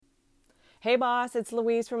Hey boss, it's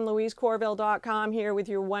Louise from louisecorville.com here with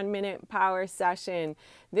your 1 minute power session.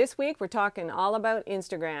 This week we're talking all about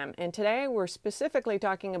Instagram, and today we're specifically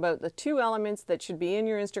talking about the two elements that should be in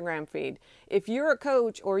your Instagram feed. If you're a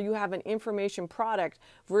coach or you have an information product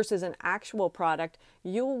versus an actual product,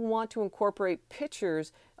 you'll want to incorporate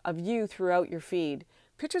pictures of you throughout your feed.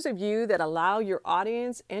 Pictures of you that allow your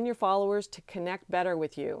audience and your followers to connect better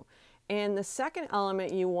with you. And the second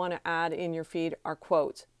element you want to add in your feed are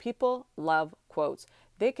quotes. People love quotes.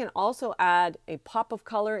 They can also add a pop of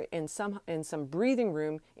color and some breathing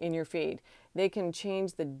room in your feed. They can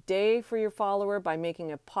change the day for your follower by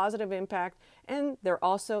making a positive impact, and they're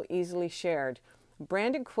also easily shared.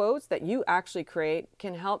 Branded quotes that you actually create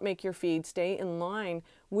can help make your feed stay in line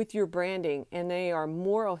with your branding, and they are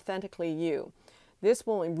more authentically you. This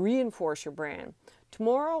will reinforce your brand.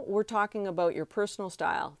 Tomorrow, we're talking about your personal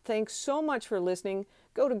style. Thanks so much for listening.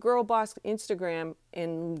 Go to Girlboss Instagram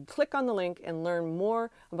and click on the link and learn more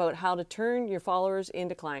about how to turn your followers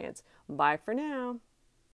into clients. Bye for now.